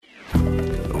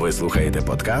Ви слухаєте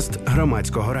подкаст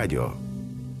Громадського радіо.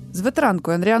 З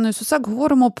ветеранкою Андріаною Сусак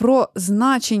говоримо про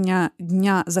значення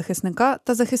Дня захисника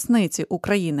та захисниці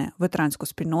України, ветеранську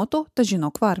спільноту та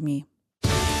жінок в армії.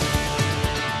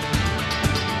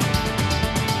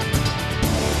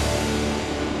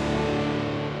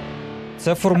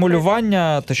 Це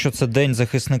формулювання, те, що це День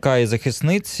захисника і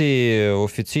захисниці,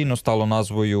 офіційно стало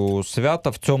назвою свята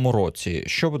в цьому році.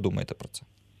 Що ви думаєте про це?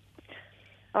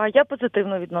 Я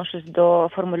позитивно відношусь до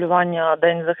формулювання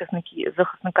День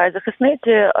захисника і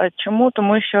захисниці. Чому?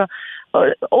 Тому що,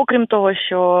 окрім того,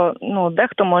 що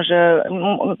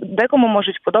декому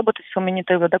можуть подобатись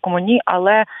фемінітиви, декому ні,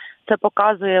 але це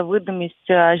показує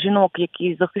видимість жінок,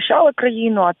 які захищали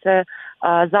країну, а це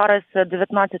зараз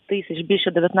 19 тисяч,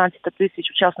 більше 19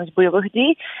 тисяч учасниць бойових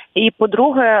дій. І,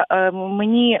 по-друге,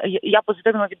 я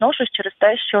позитивно відношусь через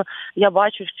те, що я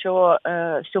бачу, що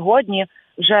сьогодні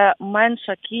вже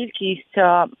менша кількість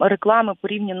реклами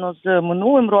порівняно з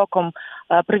минулим роком.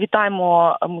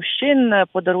 Привітаємо мужчин,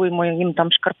 подаруємо їм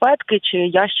там шкарпетки чи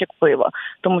ящик пива,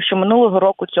 тому що минулого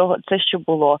року це ще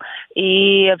було.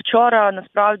 І вчора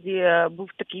насправді був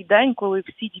такий день, коли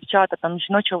всі дівчата там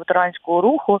жіночого ветеранського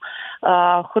руху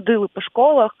ходили по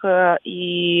школах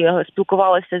і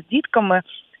спілкувалися з дітками.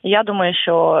 Я думаю,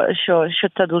 що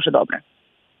це дуже добре.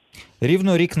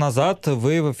 Рівно рік назад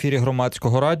ви в ефірі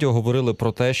Громадського радіо говорили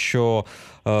про те, що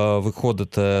ви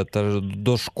ходите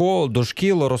до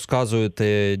шкіл,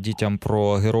 розказуєте дітям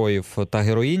про героїв та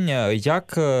героїнь.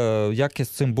 Як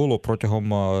із цим було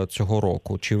протягом цього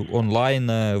року? Чи онлайн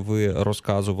ви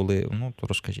розказували? То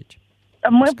розкажіть.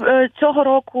 Ми цього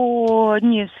року,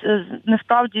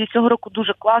 насправді цього року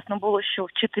дуже класно було, що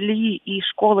вчителі і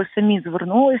школи самі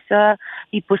звернулися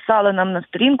і писали нам на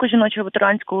сторінку жіночого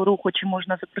ветеранського руху, чи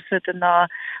можна запросити на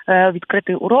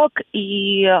відкритий урок.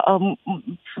 І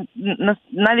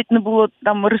навіть не було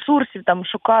там ресурсів, там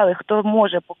шукали, хто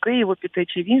може по Києву піти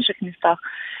чи в інших містах.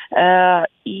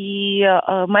 І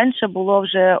менше було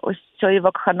вже ось цієї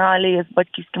вакханалії з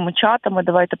батьківськими чатами,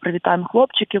 давайте привітаємо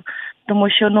хлопчиків, тому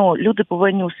що люди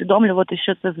повинні усвідомлювати,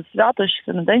 що це за свято, що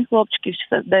це не День хлопчиків, що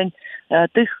це День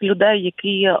тих людей,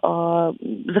 які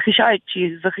захищають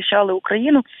чи захищали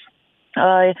Україну.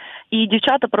 І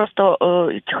дівчата просто,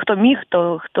 хто міг,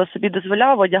 хто собі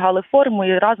дозволяв, одягали форму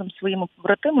і разом зі своїми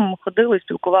побратимами ходили і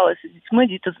спілкувалися з дітьми.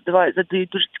 Діти задають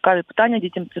дуже цікаві питання,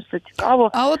 дітям це все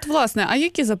цікаво. А от, власне,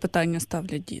 які запитання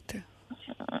ставлять діти?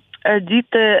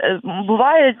 Діти,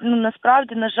 буває,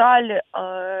 насправді, на жаль,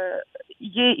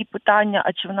 є і питання,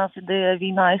 а чи в нас іде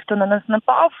війна і хто на нас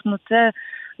напав, це,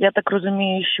 я так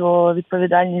розумію, що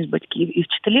відповідальність батьків і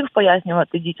вчителів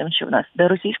пояснювати дітям, що в нас іде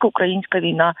російсько-українська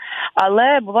війна,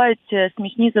 але бувають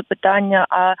смішні запитання,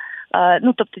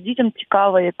 тобто дітям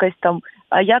цікаво якесь там,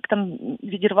 а як там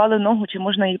відірвали ногу, чи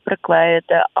можна її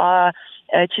приклеїти,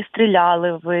 чи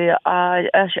стріляли ви,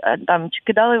 чи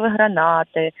кидали ви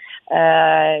гранати,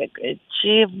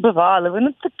 чи вбивали ви.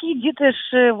 Такі діти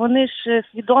ж, вони ж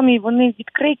свідомі, вони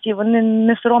відкриті, вони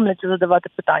не соромляться задавати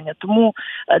питання. Тому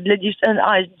для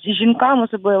жінкам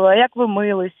особливо, а як ви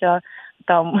милися,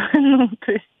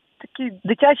 такі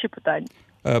дитячі питання.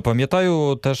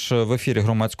 Пам'ятаю теж в ефірі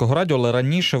Громадського радіо, але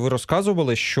раніше ви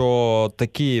розказували, що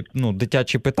такі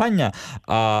дитячі питання,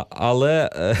 але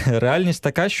реальність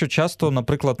така, що часто,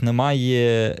 наприклад,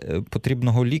 немає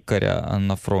потрібного лікаря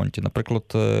на фронті, наприклад,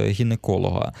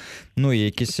 гінеколога.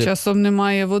 Часом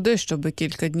немає води, щоб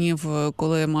кілька днів,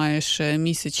 коли маєш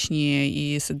місячні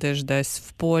і сидиш десь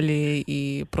в полі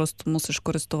і просто мусиш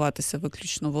користуватися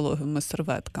виключно вологими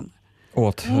серветками.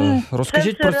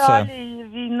 Розкажіть про це.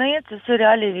 Це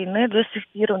реалії війни. До сих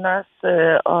пір у нас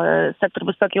сектор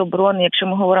безпеки і оборони, якщо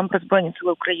ми говоримо про Збройні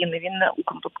Сили України, він не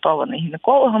укомплектований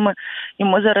гінекологами. І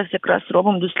ми зараз якраз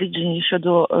робимо дослідження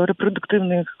щодо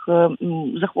репродуктивних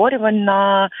захворювань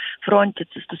на фронті.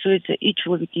 Це стосується і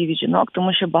чоловіків, і жінок,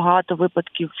 тому що багато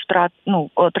випадків втрат,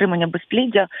 отримання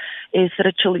безпліддя і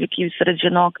серед чоловіків, і серед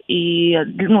жінок. І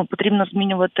потрібно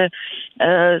змінювати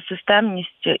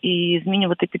системність і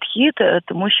змінювати підхід,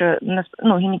 тому що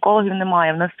гінекологів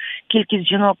немає. У нас кількість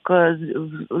жінок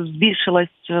збільшилась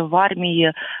в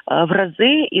армії в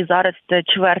рази, і зараз це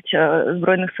чверть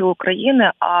Збройних сил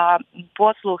України, а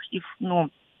послуг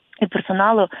і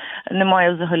персоналу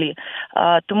немає взагалі.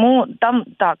 Тому там,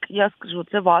 я скажу,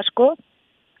 це важко,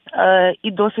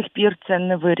 і до сих пір це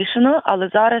не вирішено, але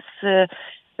зараз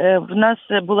в нас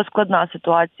була складна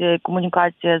ситуація і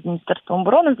комунікація з Міністерством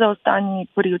оборони за останній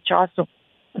період часу.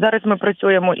 Зараз ми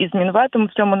працюємо із Мінветом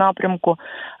в цьому напрямку.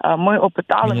 Ми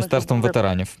опитали... Міністерством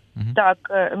ветеранів. Так,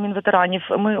 Мінветеранів.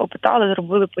 Ми опитали,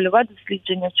 зробили польове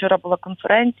дослідження. Вчора була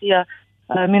конференція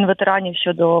Мінветеранів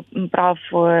щодо прав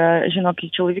жінок і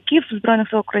чоловіків Збройних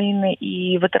сил України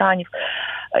і ветеранів.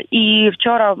 І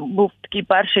вчора був такий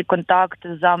перший контакт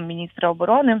з замміністра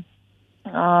оборони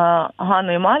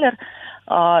Ганною Маляр.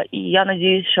 І я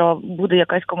надіюсь, що буде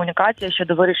якась комунікація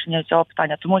щодо вирішення цього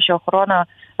питання, тому що охорона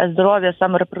здоров'я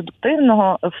саме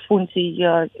репродуктивного функцій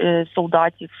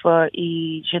солдатів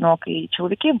і жінок і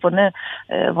чоловіків,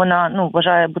 вона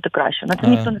вважає бути краще. На це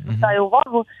ніхто не звертає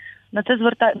увагу. На це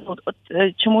звертає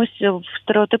чомусь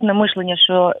стереотипне мишлення,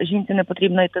 що жінці не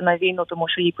потрібно йти на війну, тому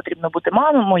що їй потрібно бути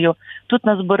мамою. Тут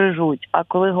нас бережуть. А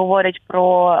коли говорять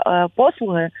про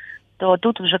послуги, то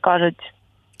тут вже кажуть,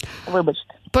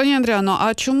 вибачте. Пані Андріано,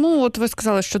 а чому, от ви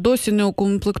сказали, що досі не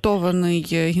укомплектований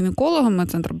гінекологами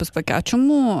Центр безпеки, а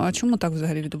чому так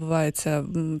взагалі відбувається?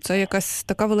 Це якась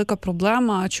така велика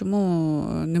проблема, а чому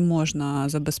не можна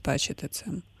забезпечити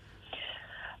цим?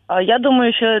 Я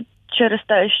думаю, що через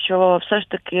те, що все ж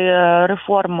таки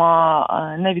реформа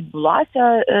не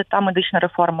відбулася, та медична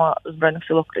реформа Збройних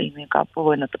сил України, яка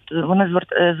повинна. Тобто вони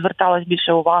зверталась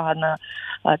більше увага на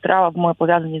травми,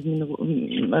 пов'язані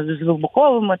з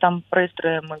вибуховими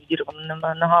пристроями,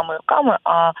 відірваними ногами, руками,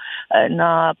 а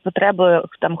на потреби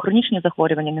хронічні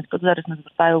захворювання ніхто зараз не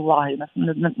звертає уваги.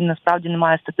 Насправді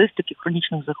немає статистики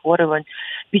хронічних захворювань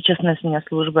під час несення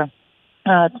служби.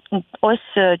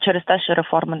 Ось через те, що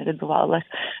реформа не відбувалась.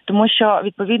 Тому що,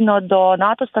 відповідно до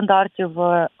НАТО-стандартів,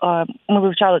 ми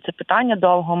вивчали це питання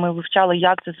довго, ми вивчали,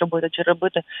 як це зробити, чи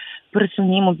робити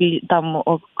пересувні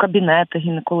кабінети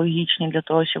гінекологічні для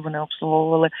того, щоб вони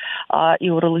обслуговували,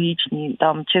 і урологічні,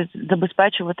 чи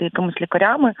забезпечувати якимись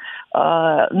лікарями.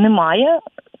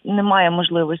 Немає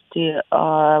можливості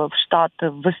в штат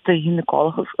ввести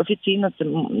гінекологів офіційно, це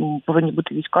повинні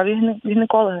бути військові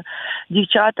гінекологи.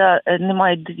 Дівчата не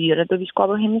мають довіри до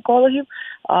військових гінекологів,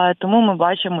 тому ми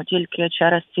бачимо тільки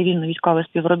через цивільно-військове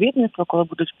співробітництво, коли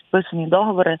будуть підписані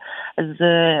договори з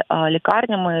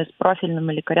лікарнями, з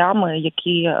профільними лікарями,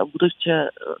 які будуть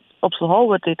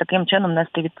обслуговувати і таким чином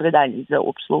нести відповідальність за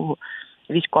обслугу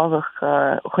військових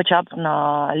хоча б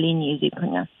на лінії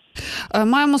зіткнення.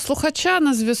 Маємо слухача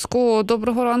на зв'язку.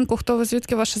 Доброго ранку. Хто ви?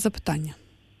 Звідки ваше запитання?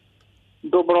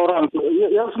 Доброго ранку.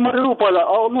 Я з Маріуполя.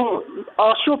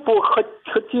 А що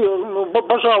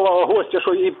бажала гостя,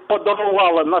 що їй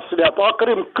подарували на свято,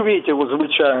 окрім квітів,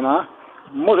 звичайно, а?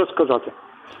 Може сказати?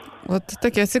 От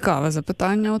таке цікаве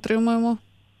запитання отримуємо.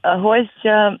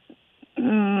 Гостя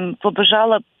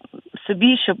побажала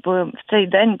собі, щоб в цей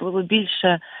день було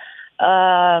більше,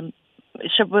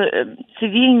 щоб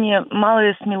цивільні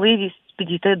мали сміливість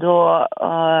підійти до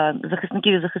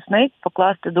захисників і захисниць,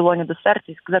 покласти долоні до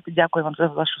серця і сказати дякую вам за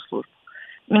вашу службу.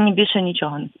 Мені більше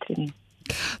нічого не потрібно.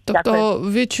 Тобто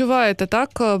Дякую. Відчуваєте, так,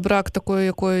 брак такої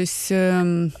якоїсь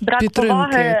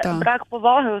підтримки? Брак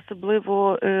поваги,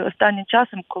 особливо останнім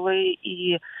часом, коли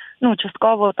і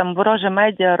частково вороже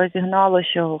медіа розігнало,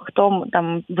 що хто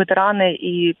ветерани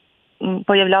і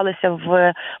появлялися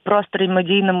в просторі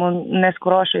медійному не з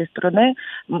хорошої сторони.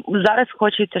 Зараз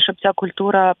хочеться, щоб ця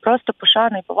культура просто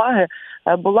пошани і поваги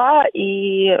була,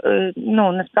 і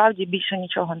насправді більше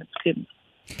нічого не потрібно.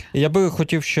 Я би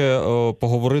хотів ще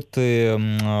поговорити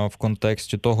в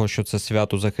контексті того, що це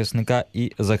свято захисника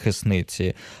і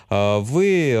захисниці.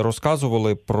 Ви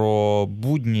розказували про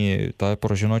будні та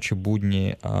про жіночі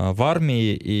будні в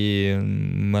армії, і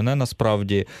мене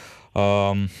насправді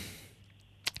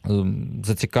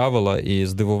зацікавила і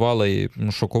здивувала, і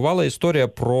шокувала історія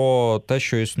про те,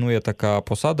 що існує така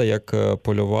посада, як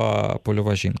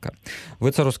польова жінка.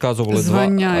 Ви це розказували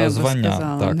звання,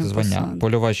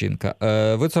 польова жінка.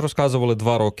 Ви це розказували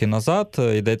 2 роки назад.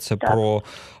 Йдеться про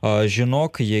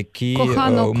жінок, які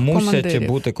мусять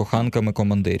бути коханками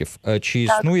командирів. Чи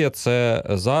існує це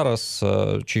зараз,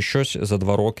 чи щось за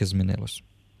 2 роки змінилось?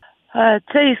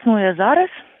 Це існує зараз.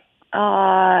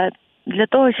 Для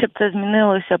того, щоб це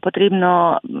змінилося,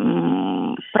 потрібно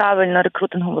правильна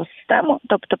рекрутингова система,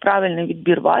 тобто правильний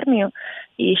відбір в армію,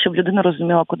 і щоб людина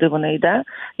розуміла, куди вона йде.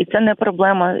 І це не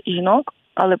проблема жінок,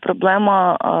 але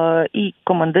проблема і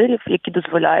командирів, які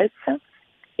дозволяються,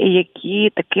 і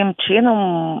які таким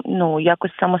чином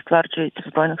якось самостверджуються в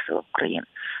Збройних силах України.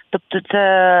 Тобто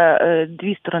це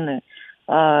 2 сторони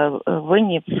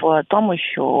винні в тому,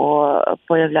 що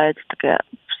появляється таке.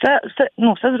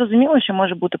 Все зрозуміло, що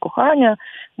може бути кохання,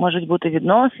 можуть бути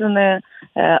відносини,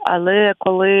 але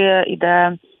коли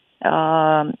йде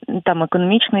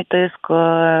економічний тиск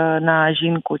на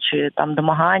жінку чи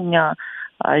домагання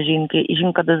жінки, і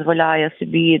жінка дозволяє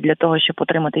собі для того, щоб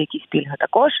отримати якісь пільги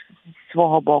також з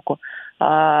свого боку,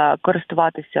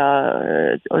 користуватися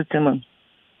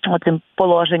оцим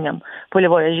положенням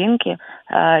польової жінки,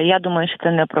 я думаю, що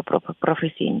це не про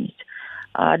професійність.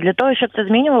 Для того, щоб це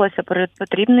змінювалося,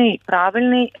 потрібний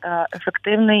правильний,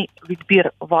 ефективний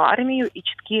відбір в армію і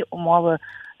чіткі умови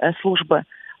служби.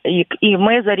 І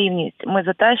ми за рівність. Ми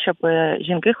за те, щоб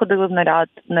жінки ходили в наряд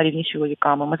на рівні з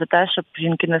чоловіками. Ми за те, щоб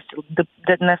жінки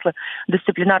несли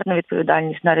дисциплінарну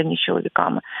відповідальність на рівні з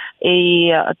чоловіками.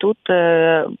 І тут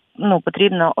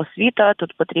потрібна освіта,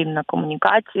 тут потрібна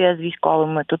комунікація з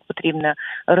військовими, тут потрібне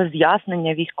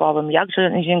роз'яснення військовим, як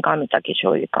же жінкам, так і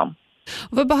чоловікам.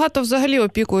 Ви багато взагалі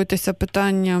опікуєтеся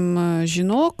питанням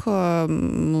жінок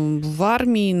в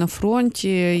армії, на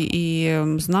фронті і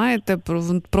знаєте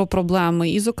про проблеми.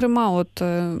 І, зокрема,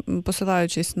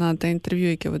 посилаючись на те інтерв'ю,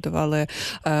 яке ви давали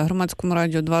Громадському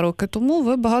радіо 2 роки тому,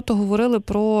 ви багато говорили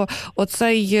про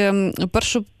оцей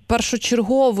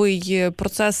першочерговий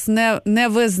процес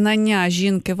невизнання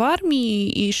жінки в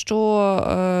армії, і що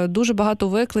дуже багато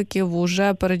викликів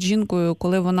уже перед жінкою,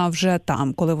 коли вона вже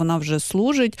там, коли вона вже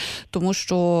служить, тому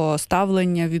що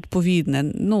ставлення відповідне.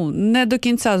 Не до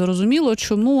кінця зрозуміло,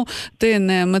 чому ти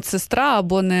не медсестра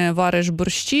або не вариш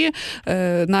борщі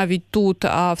навіть тут,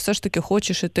 а все ж таки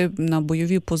хочеш іти на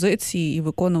бойові позиції і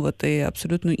виконувати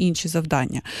абсолютно інші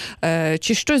завдання.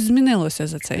 Чи щось змінилося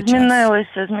за цей час?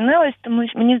 Змінилося, тому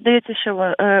що мені здається,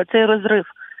 що цей розрив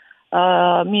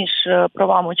між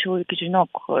правами чоловіків і жінок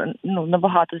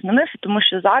набагато змінився, тому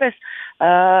що зараз,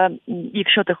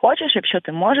 якщо ти хочеш, якщо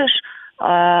ти можеш,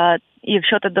 і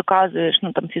якщо ти доказуєш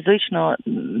фізично,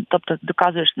 тобто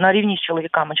доказуєш на рівні з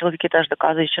чоловіками, чоловіки теж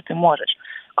доказують, що ти можеш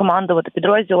командувати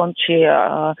підрозділом, чи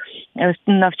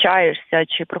навчаєшся,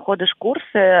 чи проходиш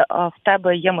курси, в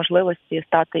тебе є можливості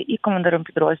стати і командиром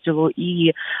підрозділу,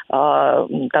 і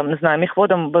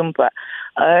міхводом БМП.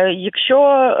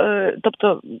 Якщо,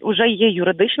 тобто, вже є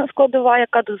юридична складова,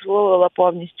 яка дозволила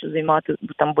повністю займати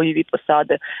бойові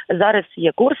посади. Зараз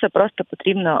є курси, просто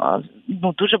потрібно,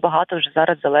 дуже багато вже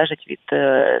зараз залежить від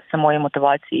самої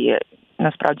мотивації,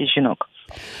 насправді, жінок.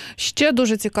 Ще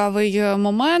дуже цікавий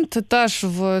момент, теж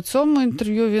в цьому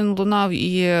інтерв'ю він лунав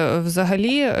і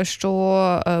взагалі, що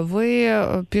ви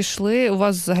пішли, у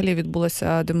вас взагалі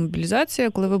відбулася демобілізація,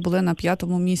 коли ви були на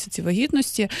 5-му місяці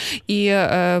вагітності, і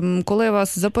коли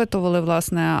вас запитували,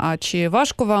 власне, а чи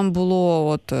важко вам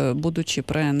було, будучи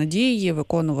при надії,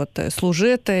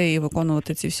 служити і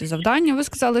виконувати ці всі завдання, ви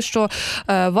сказали, що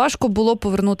важко було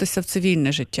повернутися в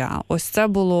цивільне життя. Ось це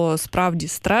було справді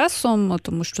стресом,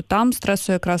 тому що там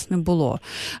стресу якраз не було.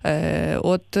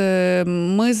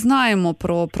 Ми знаємо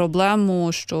про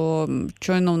проблему, що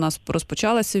щойно у нас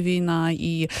розпочалася війна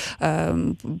і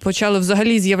почали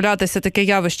взагалі з'являтися таке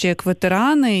явище, як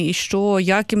ветерани, і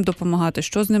як їм допомагати,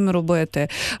 що з ними робити.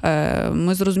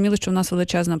 Ми зрозуміли, що в нас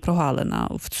величезна прогалина.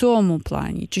 В цьому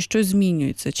плані, чи щось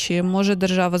змінюється, чи може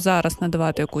держава зараз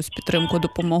надавати якусь підтримку,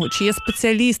 допомогу, чи є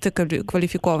спеціалісти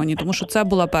кваліфіковані, тому що це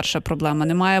була перша проблема.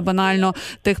 Немає банально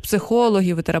тих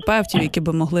психологів і терапевтів, які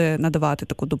би могли надавати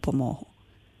таку допомогу.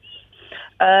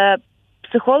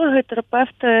 Психологи,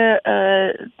 терапевти,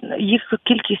 їх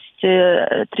кількість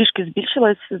трішки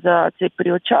збільшилась за цей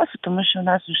період часу, тому що в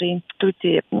нас вже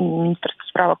інституції Міністерства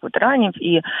справах ветеранів,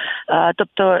 і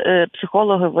тобто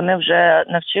психологи, вони вже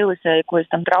навчилися якоїсь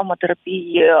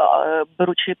травматерапії,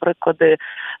 беручи приклади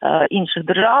інших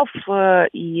держав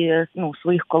і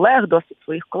своїх колег, досвід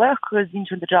своїх колег з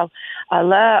інших держав,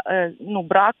 але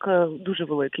брак дуже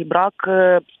великий, брак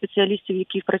спеціалістів,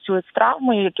 які працюють з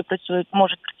травмою, які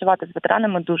можуть працювати з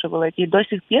ветеранами, дуже великий. І до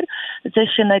сих пір це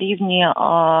ще на рівні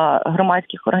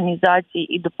громадських організацій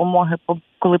і допомоги,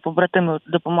 коли побратими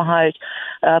допомагають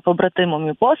побратимам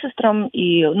і посестрам,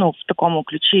 і в такому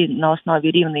ключі на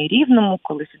основі рівний рівному,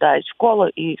 коли сідають в коло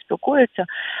і спілкуються.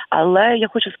 Але я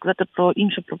хочу сказати про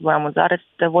іншу проблему. Зараз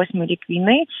це 8-й рік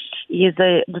війни, і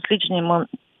за дослідженнями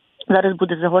зараз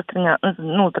буде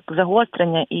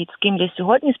загострення, і з ким я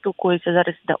сьогодні спілкуюся,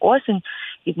 зараз йде осінь,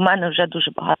 і в мене вже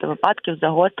дуже багато випадків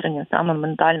загострення саме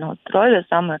ментального здоров'я,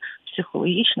 саме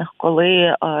психологічних,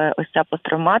 коли ось ця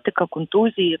посттравматика,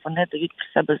 контузії, вони дають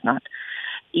про себе знати.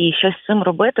 І щось з цим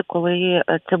робити, коли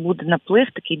це буде наплив,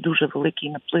 такий дуже великий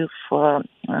наплив,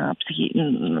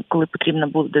 коли потрібна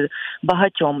буде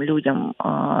багатьом людям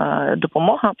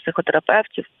допомога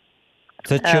психотерапевтів.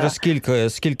 Це через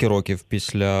скільки років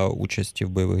після участі в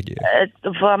бойових діях?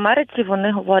 В Америці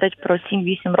вони говорять про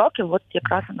 7-8 років, от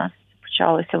якраз у нас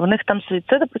почалося. У них там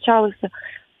суїциди почалися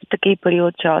в такий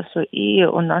період часу, і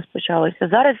у нас почалося.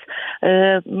 Зараз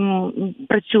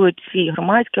працюють всі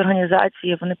громадські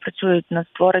організації, вони працюють над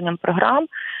створенням програм.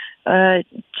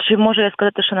 Чи можу я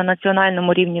сказати, що на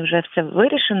національному рівні вже все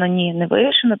вирішено? Ні, не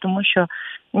вирішено, тому що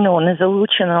не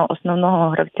залучено основного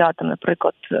гравця, там,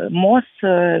 наприклад, МОЗ,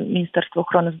 Міністерство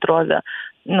охорони здоров'я,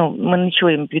 ми не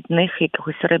чуємо від них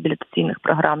якихось реабілітаційних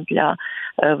програм для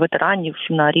ветеранів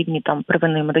на рівні там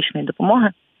первинної медичної допомоги.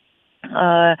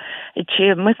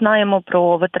 Чи ми знаємо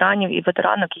про ветеранів і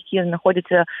ветеранок, які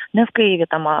знаходяться не в Києві,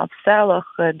 а в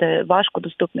селах, де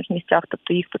важкодоступних місцях,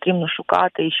 тобто їх потрібно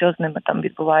шукати, і що з ними там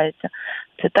відбувається.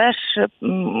 Це теж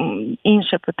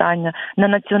інше питання. На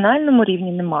національному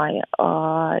рівні немає.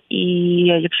 І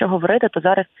якщо говорити, то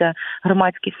зараз це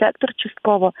громадський сектор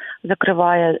частково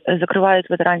закривають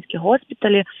ветеранські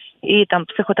госпіталі, і там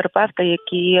психотерапевти,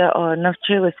 які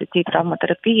навчилися цій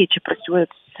травматерапії чи працюють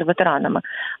з ветеранами.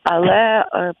 Але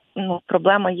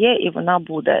проблема є, і вона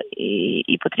буде,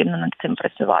 і потрібно над цим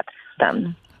працювати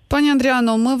системно. Пані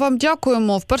Андріано, ми вам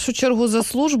дякуємо в першу чергу за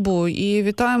службу і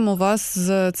вітаємо вас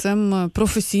з цим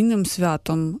професійним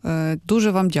святом.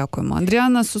 Дуже вам дякуємо.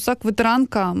 Андріана Сусак,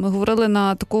 ветеранка. Ми говорили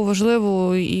на таку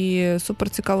важливу і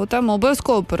суперцікаву тему.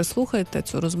 Обов'язково переслухайте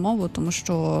цю розмову, тому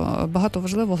що багато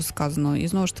важливого сказано. І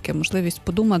знову ж таки, можливість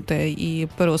подумати і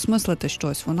переосмислити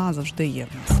щось, вона завжди є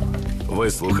в нас. Ви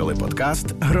слухали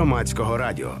подкаст Громадського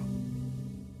радіо.